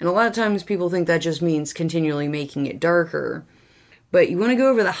 And a lot of times people think that just means continually making it darker. But you want to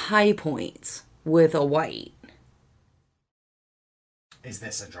go over the high points with a white. Is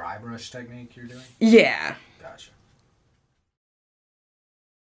this a dry brush technique you're doing? Yeah. Gotcha.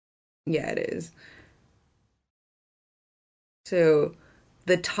 Yeah, it is. So,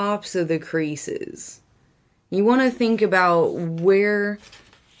 the tops of the creases. You want to think about where...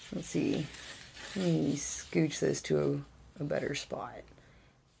 Let's see. Let me scooch this to a better spot.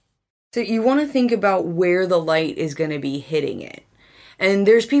 So, you want to think about where the light is going to be hitting it. And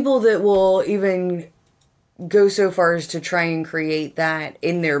there's people that will even go so far as to try and create that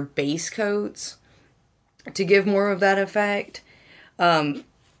in their base coats to give more of that effect.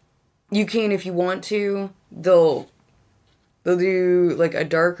 You can if you want to. They'll do like a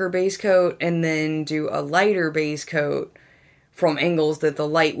darker base coat and then do a lighter base coat from angles that the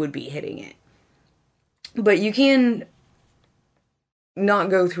light would be hitting it. But you can not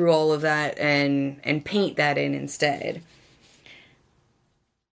go through all of that and paint that in instead.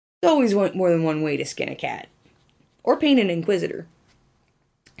 There's always more than one way to skin a cat. Or paint an Inquisitor.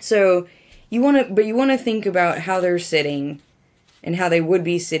 So, you want to think about how they're sitting and how they would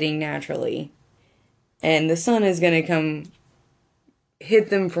be sitting naturally. And the sun is going to come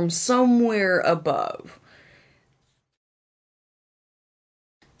hit them from somewhere above.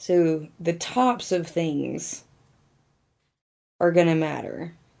 So, the tops of things are going to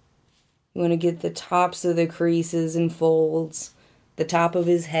matter. You want to get the tops of the creases and folds, the top of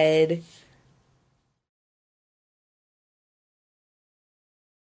his head.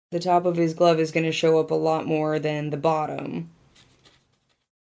 The top of his glove is going to show up a lot more than the bottom.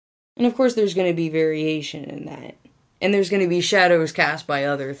 And of course there's going to be variation in that. And there's going to be shadows cast by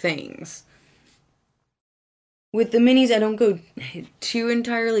other things. With the minis, I don't go too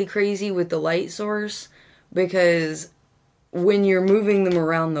entirely crazy with the light source, because when you're moving them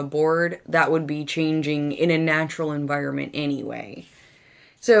around the board, that would be changing in a natural environment anyway.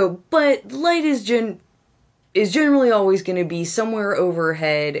 So, but light is generally always going to be somewhere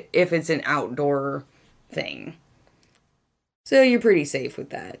overhead if it's an outdoor thing. So you're pretty safe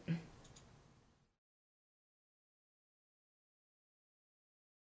with that.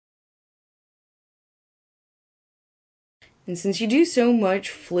 And since you do so much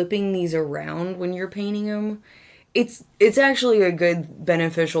flipping these around when you're painting them, it's actually a good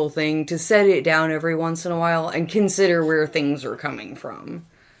beneficial thing to set it down every once in a while and consider where things are coming from.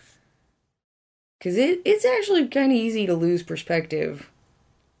 Because it's actually kind of easy to lose perspective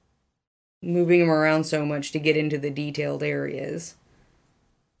moving them around so much to get into the detailed areas.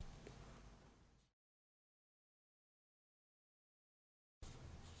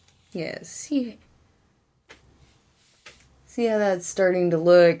 Yeah, see how that's starting to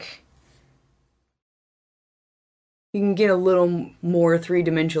look? You can get a little more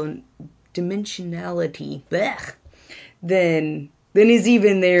dimensionality blech, than is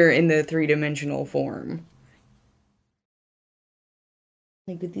even there in the three-dimensional form.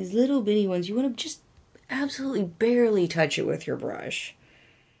 Like with these little bitty ones, you want to just absolutely barely touch it with your brush.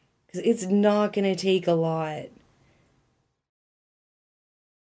 Because it's not going to take a lot.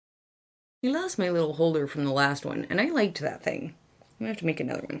 I lost my little holder from the last one, and I liked that thing. I'm going to have to make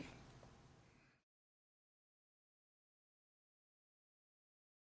another one.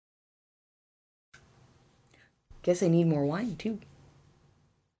 Guess I need more wine, too.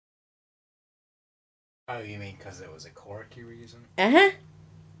 Oh, you mean because it was a cork you were using? Uh-huh.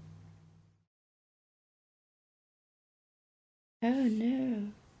 Oh, no.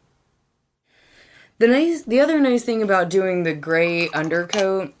 The other nice thing about doing the gray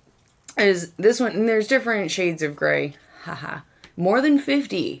undercoat is this one, and there's different shades of gray. Haha. More than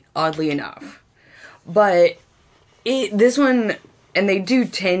 50, oddly enough. But this one, and they do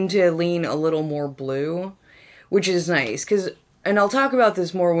tend to lean a little more blue, which is nice, and I'll talk about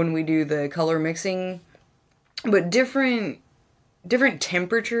this more when we do the color mixing, but different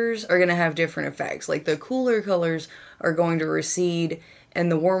temperatures are going to have different effects. Like the cooler colors are going to recede, and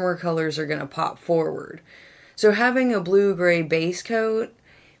the warmer colors are going to pop forward. So having a blue-gray base coat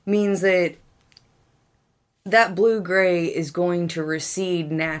means that blue-gray is going to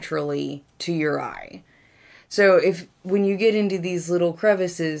recede naturally to your eye. So when you get into these little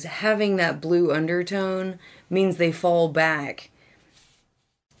crevices, having that blue undertone means they fall back,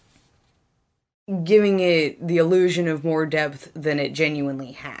 giving it the illusion of more depth than it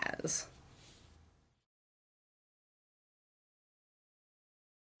genuinely has.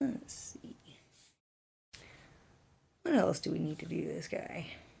 Let's see. What else do we need to do this guy?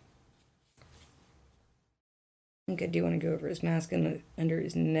 I think I do want to go over his mask and under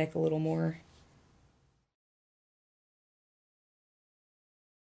his neck a little more.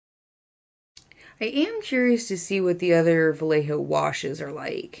 I am curious to see what the other Vallejo washes are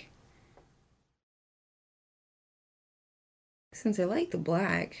like. Since I like the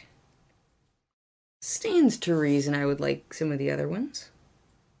black, stands to reason I would like some of the other ones.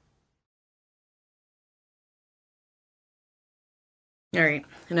 Alright,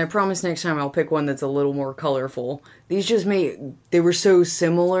 and I promise next time I'll pick one that's a little more colorful. These just they were so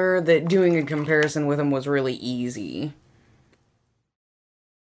similar that doing a comparison with them was really easy.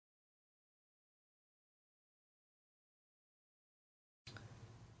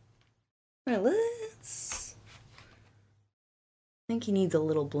 Alright, let's... I think he needs a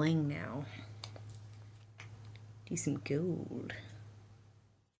little bling now. Do some gold.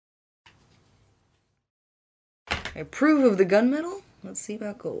 I approve of the gunmetal. Let's see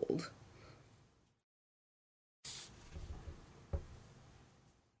about gold.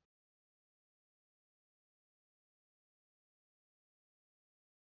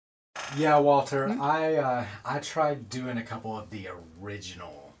 Yeah, Walter, I tried doing a couple of the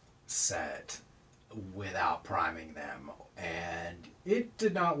original set without priming them, and it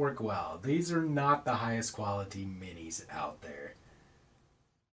did not work well. These are not the highest quality minis out there.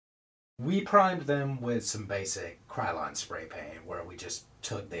 We primed them with some basic Krylon spray paint where we just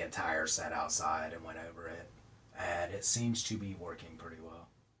took the entire set outside and went over it, and it seems to be working pretty well.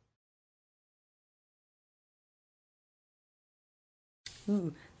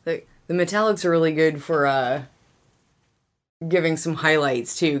 Ooh, the metallics are really good for giving some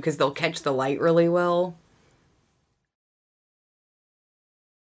highlights too, because they'll catch the light really well.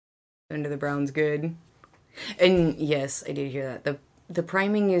 Under the brown's good. And yes, I did hear that. The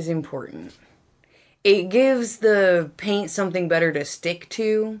priming is important. It gives the paint something better to stick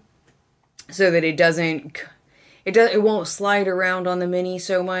to, so that it won't slide around on the mini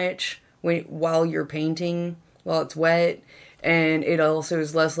so much while you're painting, while it's wet, and it also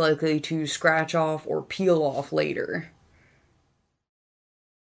is less likely to scratch off or peel off later.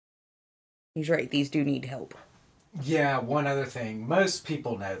 He's right, these do need help. Yeah, one other thing. Most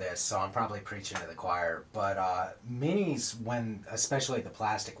people know this, so I'm probably preaching to the choir, but minis, especially the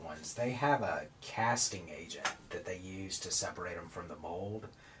plastic ones, they have a casting agent that they use to separate them from the mold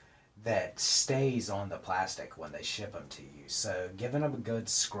that stays on the plastic when they ship them to you. So giving them a good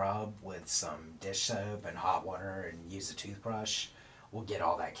scrub with some dish soap and hot water and use a toothbrush will get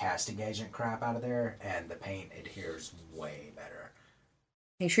all that casting agent crap out of there, and the paint adheres way better.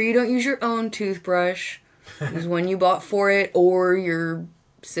 Make sure you don't use your own toothbrush. Use one you bought for it, or your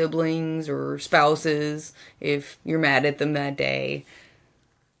siblings or spouses if you're mad at them that day.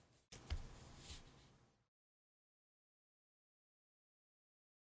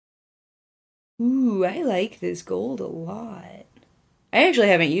 Ooh, I like this gold a lot. I actually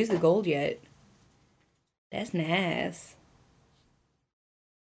haven't used the gold yet. That's nice.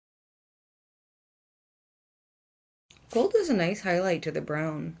 Gold is a nice highlight to the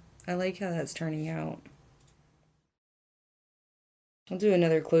brown. I like how that's turning out. I'll do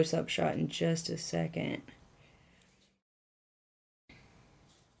another close-up shot in just a second.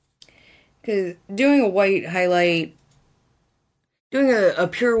 Because doing a white highlight, doing a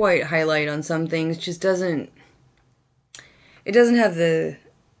pure white highlight on some things just doesn't, it doesn't have the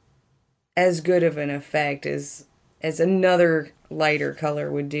as good of an effect as another lighter color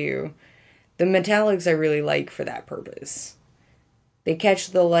would do. The metallics I really like for that purpose. They catch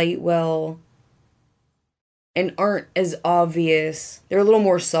the light well and aren't as obvious. They're a little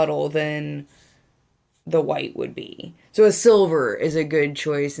more subtle than the white would be. So a silver is a good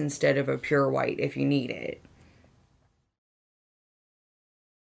choice instead of a pure white if you need it.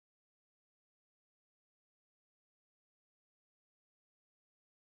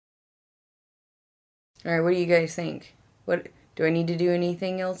 Alright, what do you guys think? What do I need to do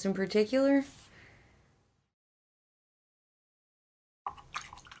anything else in particular?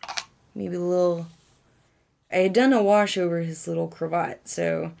 Maybe a little... I had done a wash over his little cravat,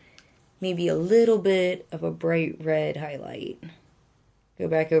 so maybe a little bit of a bright red highlight. Go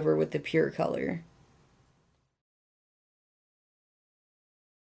back over with the pure color.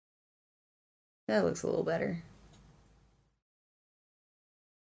 That looks a little better.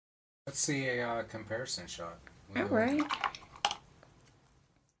 Let's see a comparison shot. All right.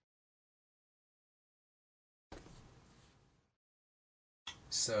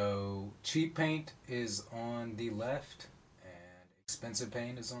 So, cheap paint is on the left, and expensive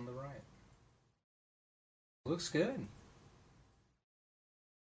paint is on the right. Looks good.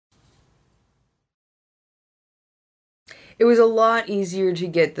 It was a lot easier to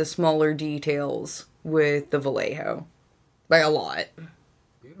get the smaller details with the Vallejo. By a lot.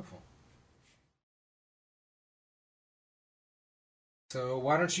 Beautiful. So,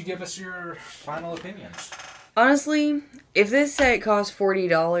 why don't you give us your final opinions? Honestly, if this set cost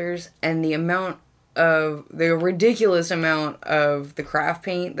 $40 and the ridiculous amount of the craft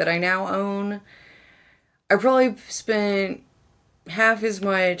paint that I now own, I probably spent half as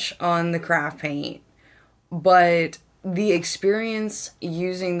much on the craft paint. But the experience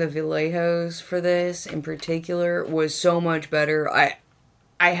using the Vallejos for this in particular was so much better. I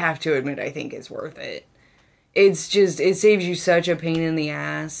have to admit, I think it's worth it. It's just, it saves you such a pain in the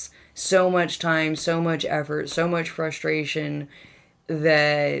ass. So much time, so much effort, so much frustration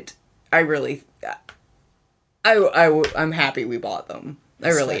that I'm happy we bought them. I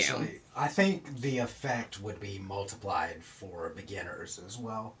really am. I think the effect would be multiplied for beginners as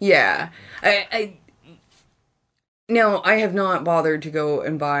well. Yeah. Now, I have not bothered to go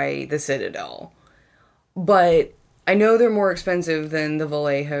and buy the Citadel, but I know they're more expensive than the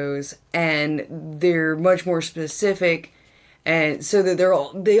Vallejos, and they're much more specific. And so that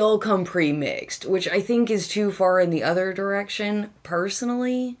they all come pre-mixed, which I think is too far in the other direction,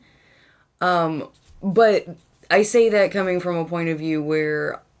 personally. But I say that coming from a point of view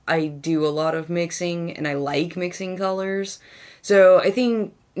where I do a lot of mixing, and I like mixing colors. So I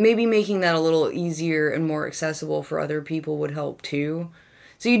think maybe making that a little easier and more accessible for other people would help too.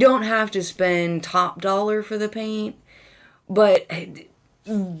 So you don't have to spend top dollar for the paint, but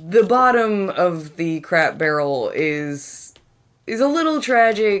the bottom of the crap barrel is a little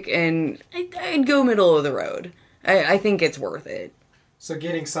tragic, and I'd go middle of the road. I think it's worth it. So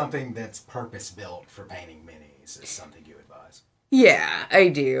getting something that's purpose-built for painting minis is something you advise? Yeah, I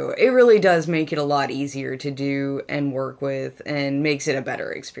do. It really does make it a lot easier to do and work with, and makes it a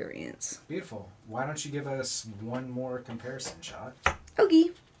better experience. Beautiful. Why don't you give us one more comparison shot?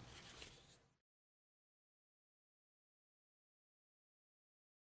 Okay.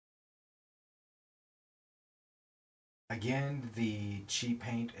 Again, the cheap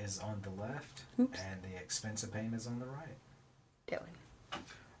paint is on the left, Oops. and the expensive paint is on the right. Dylan.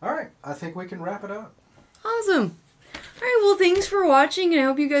 All right, I think we can wrap it up. Awesome. Alright, well, thanks for watching, and I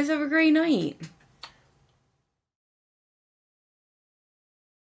hope you guys have a great night.